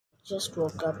just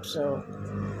woke up, so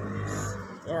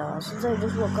yeah. Since I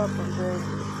just woke up, I'm doing.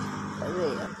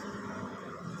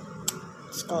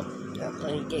 It's called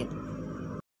playing a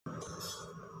game.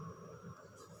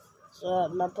 So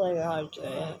I'm not playing a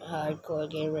hardcore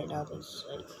game right now because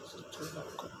it's too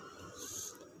hardcore.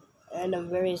 And I'm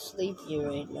very sleepy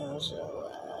right now,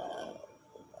 so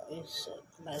I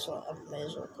might as well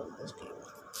play this game.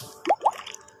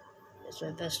 It's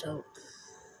my best hope.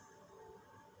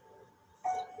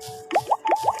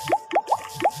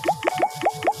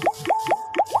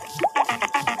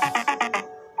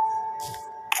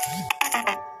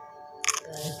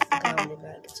 Guys, look how many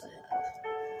maggots I have.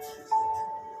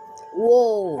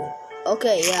 Whoa!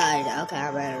 Okay, yeah, okay,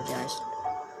 I'm energized.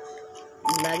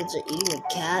 Maggots are eating a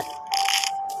cat.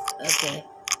 Okay.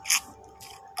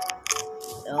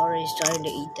 They're already starting to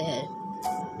eat the head.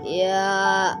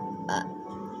 Yeah,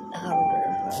 hunger.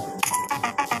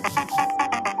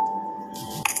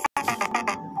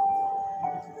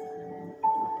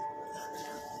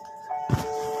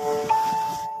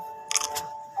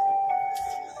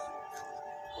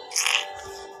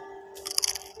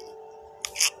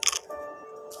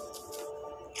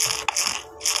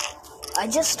 I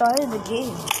just started the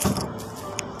game.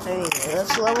 Anyway,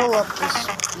 let's level up the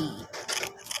speed.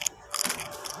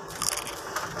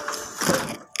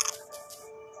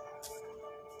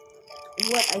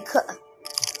 What I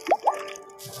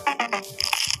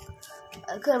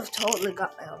could have totally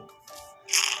got my own.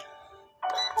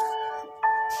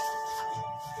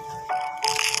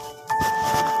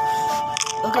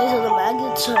 Okay, so the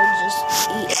maggots are just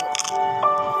eating.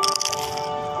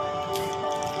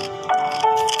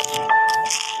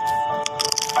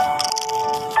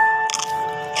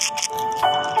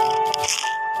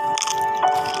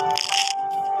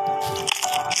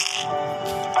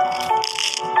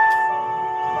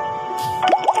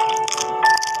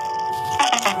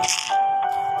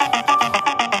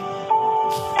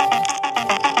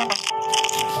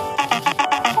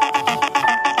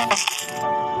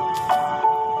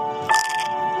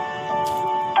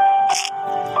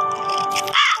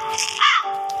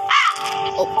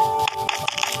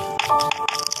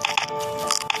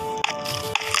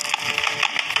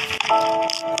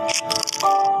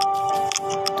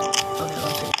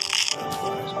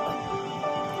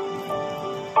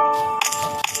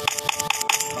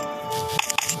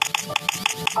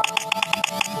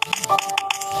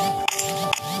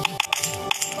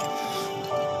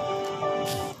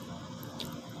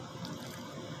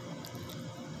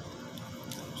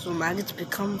 So maggots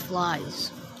become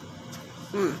flies.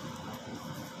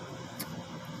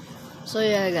 So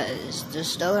yeah, guys, there's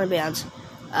still gonna be ants.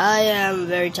 I am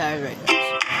very tired right now.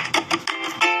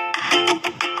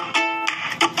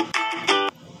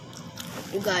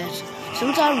 You guys,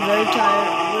 since I'm very tired,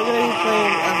 we're gonna be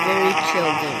playing a very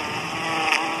chill game.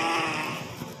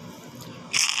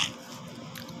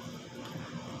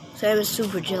 Same as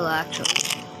super chill, actually.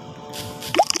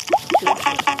 Super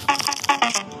chill.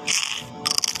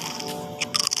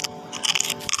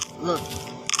 Look.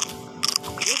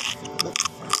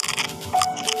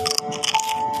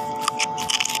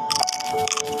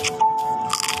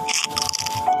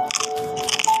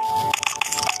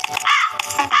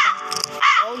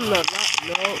 Oh no,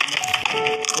 no.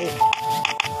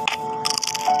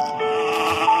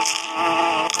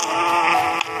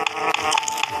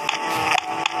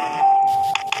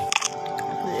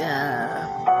 Yeah.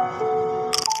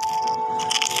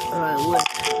 Alright, wait.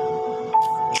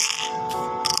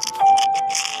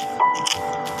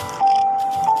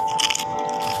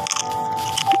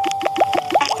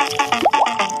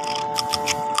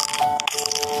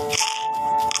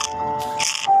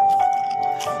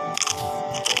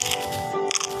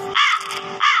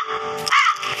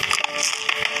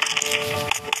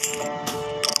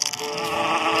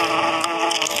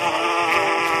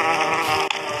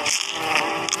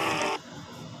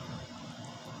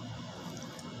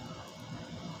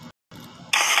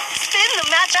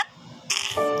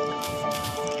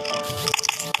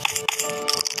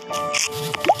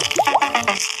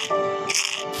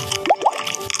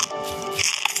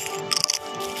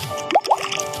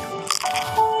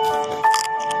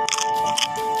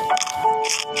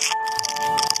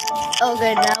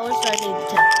 Okay, now we're starting to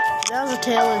tell. Now the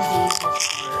tail is the easiest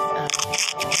part.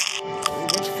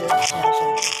 Let's go to tail.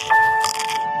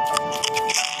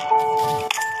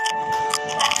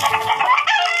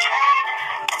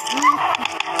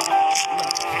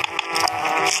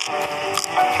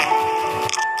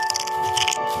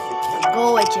 Go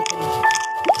away, chicken.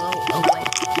 Go away.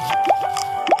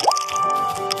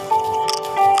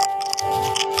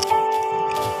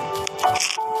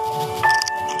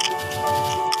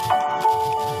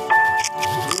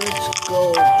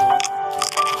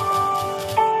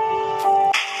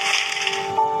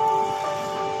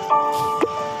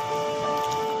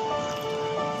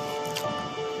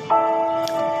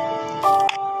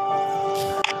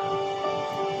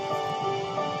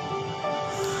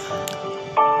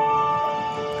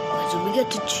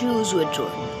 get to choose which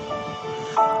one.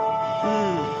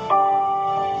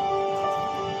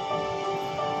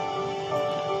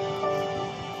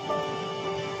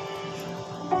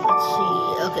 Let's see.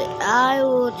 Okay, I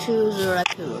will choose a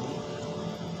raccoon.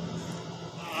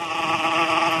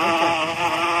 Okay.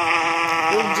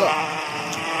 We'll go.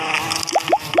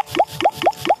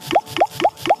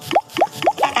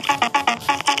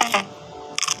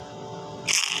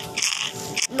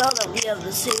 Now that we have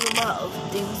the same amount of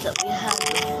things that we had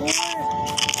before,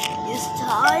 it's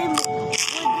time for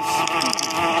the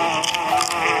speed.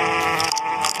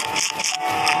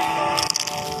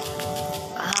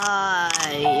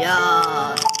 Hiya.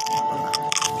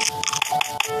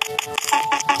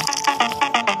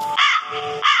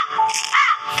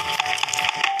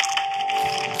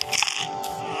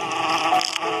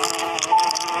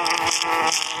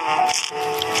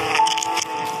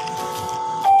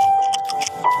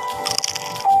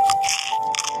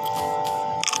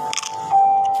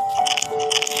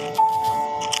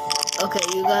 Okay,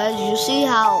 you guys, you see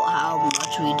how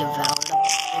much we devoured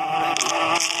already?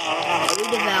 We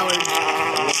devoured a lot.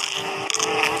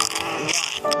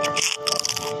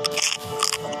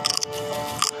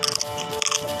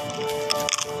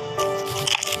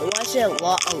 When I say a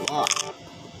lot.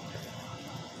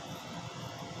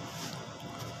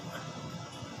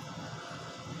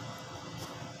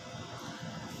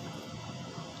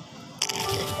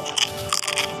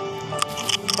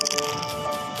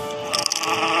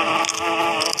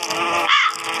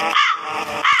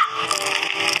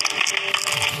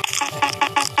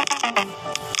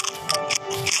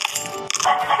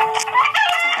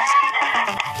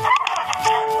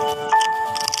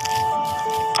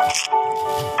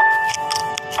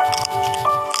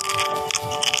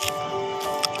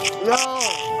 No!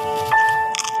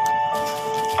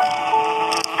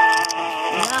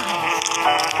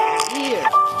 Here!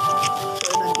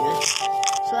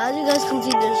 So as you guys can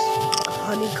see, there's a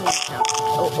honeycomb town.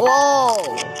 Oh!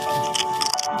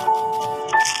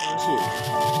 That was huge.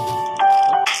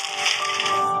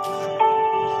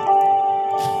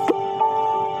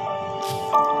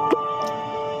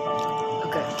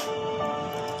 Okay.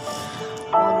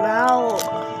 Well, now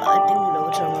I think we know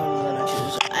which one I'm gonna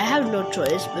choose. I have no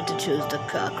choice but to choose the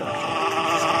cockroach.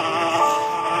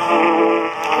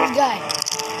 This guy.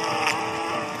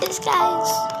 This guy's.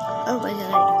 Oh my god,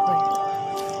 I don't like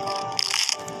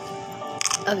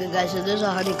it. Okay, guys, so there's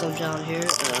a honeycomb down here.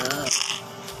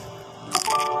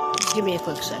 Just give me a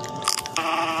quick second.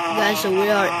 Guys, so we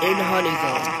are in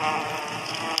honeycomb.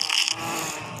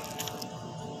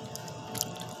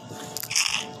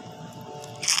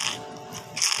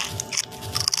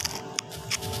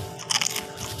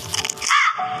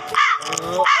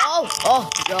 Oh,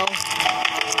 no.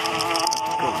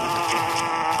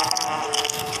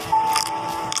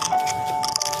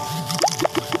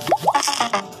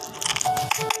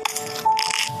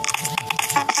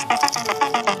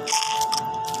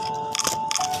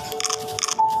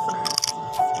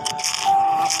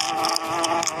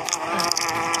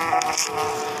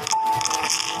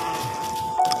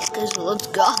 Okay, so let's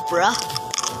go, bruh.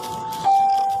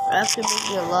 We're actually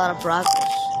making a lot of progress.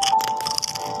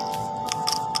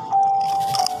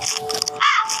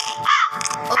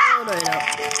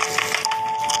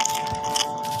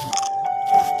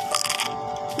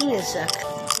 Give me a sec.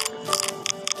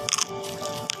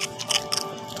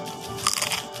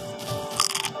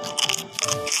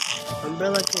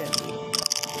 Umbrella candy.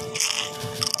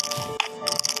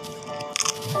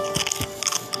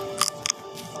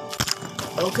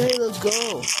 Okay, let's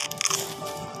go.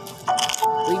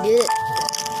 We did it.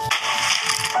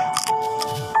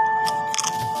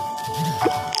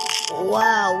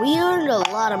 Wow, we earned a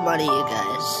lot of money, you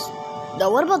guys. Now,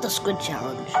 what about the squid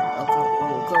challenge? Okay,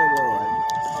 go.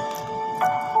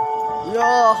 No.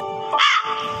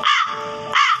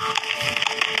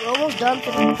 We're almost done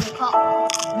for the call.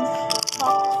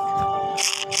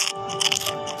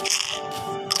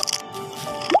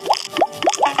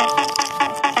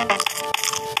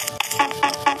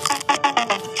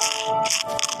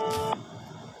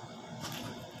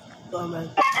 Oh man.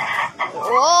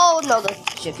 Oh no, the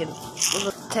chicken.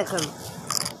 Take him.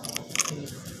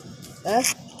 Huh?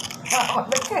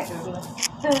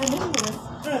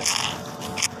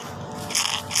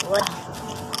 What?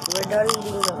 We're done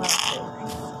eating the pasta.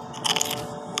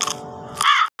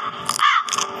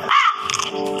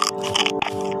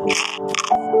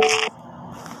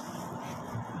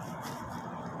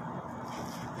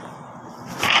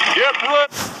 Get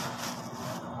rid.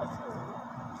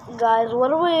 Guys, what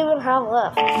do we even have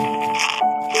left?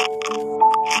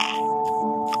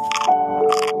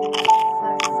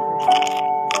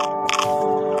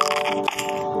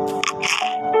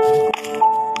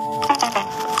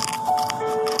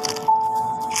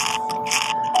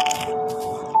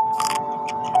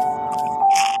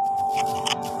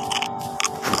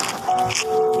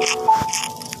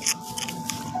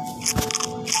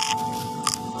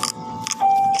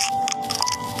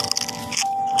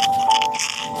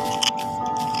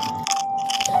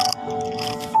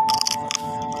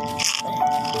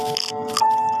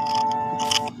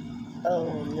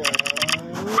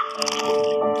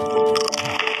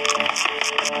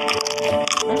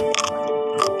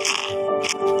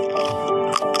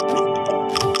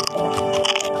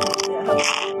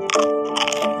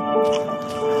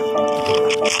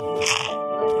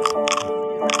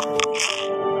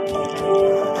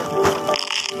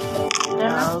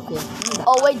 Okay.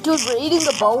 Oh wait, dude, we're eating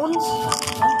the bones?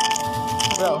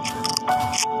 Bro.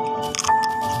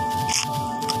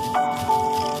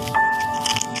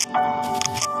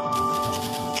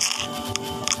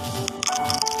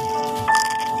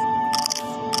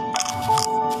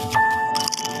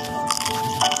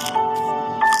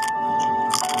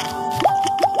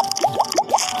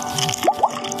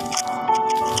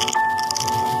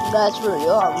 That's for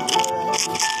real.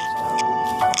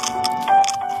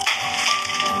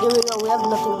 There we go, we have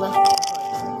nothing left.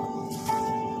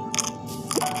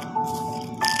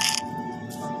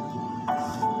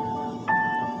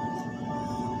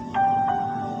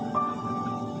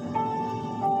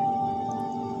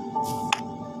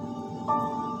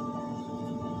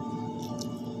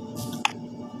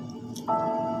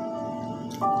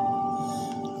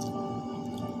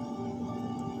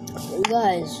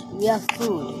 Guys, we have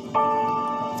food.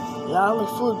 Not only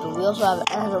food, but we also have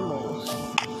animals.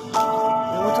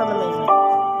 And what's on the menu?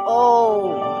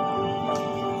 Oh!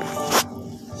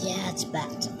 Yeah, it's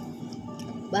bat.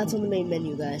 Bat's on the main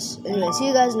menu, guys. Anyway, see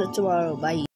you guys tomorrow. Bye.